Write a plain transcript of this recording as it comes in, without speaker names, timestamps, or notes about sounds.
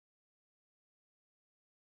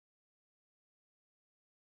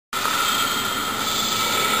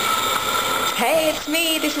Hey, it's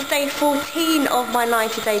me. This is day 14 of my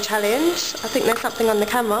 90-day challenge. I think there's something on the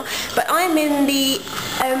camera. But I'm in the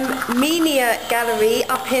Menia Gallery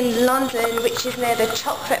up in London, which is near the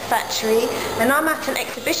Chocolate Factory. And I'm at an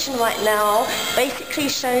exhibition right now, basically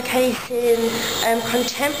showcasing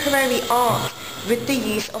contemporary art with the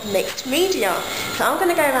use of mixed media. So I'm going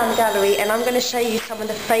to go around the gallery and I'm going to show you some of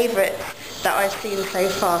the favourites that I've seen so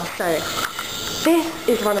far. So this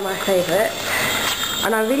is one of my favourites.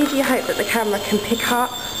 And I really do hope that the camera can pick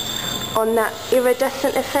up on that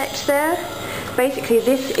iridescent effect there. Basically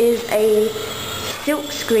this is a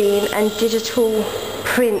silk screen and digital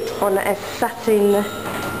print on a satin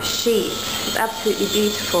sheet. It's absolutely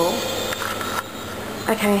beautiful.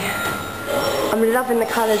 Okay, I'm loving the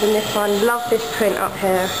colours in this one. Love this print up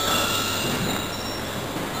here.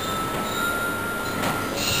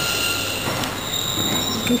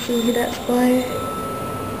 You can see who that's by.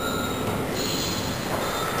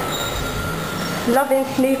 Loving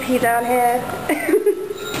Snoopy down here.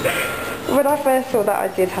 When I first saw that I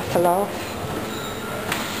did have to laugh.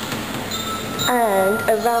 And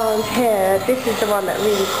around here, this is the one that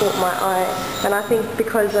really caught my eye. And I think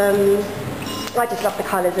because I just love the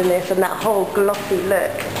colours in this and that whole glossy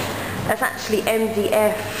look. That's actually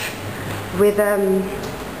MDF with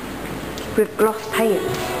gloss paint.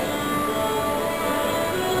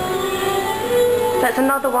 That's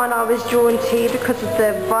another one I was drawn to because of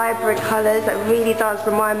the vibrant colours. That really does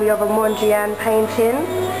remind me of a Mondrian painting.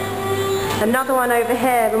 Another one over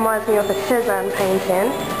here reminds me of a Cézanne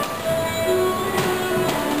painting.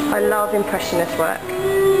 I love Impressionist work.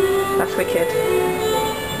 That's wicked.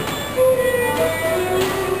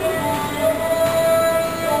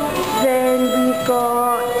 Then we've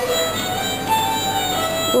got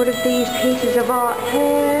all of these pieces of art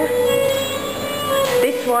here.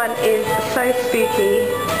 This one is so spooky.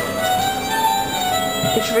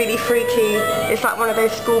 It's really freaky. It's like one of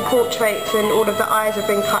those school portraits and all of the eyes have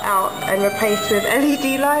been cut out and replaced with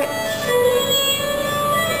LED lights.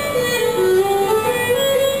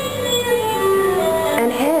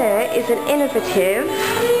 And here is an innovative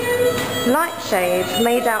light shade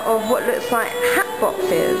made out of what looks like hat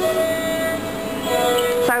boxes.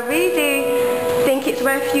 So I really do think it's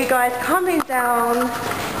worth you guys coming down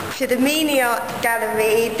to the Menia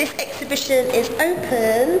Gallery. This exhibition is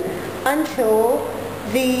open until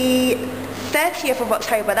the 30th of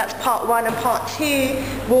October. That's part 1, and part 2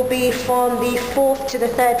 will be from the 4th to the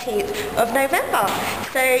 13th of November.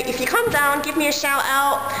 So if you come down, give me a shout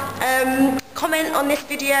out, comment on this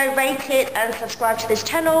video, rate it and subscribe to this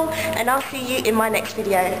channel, and I'll see you in my next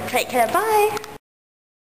video. Take care, bye!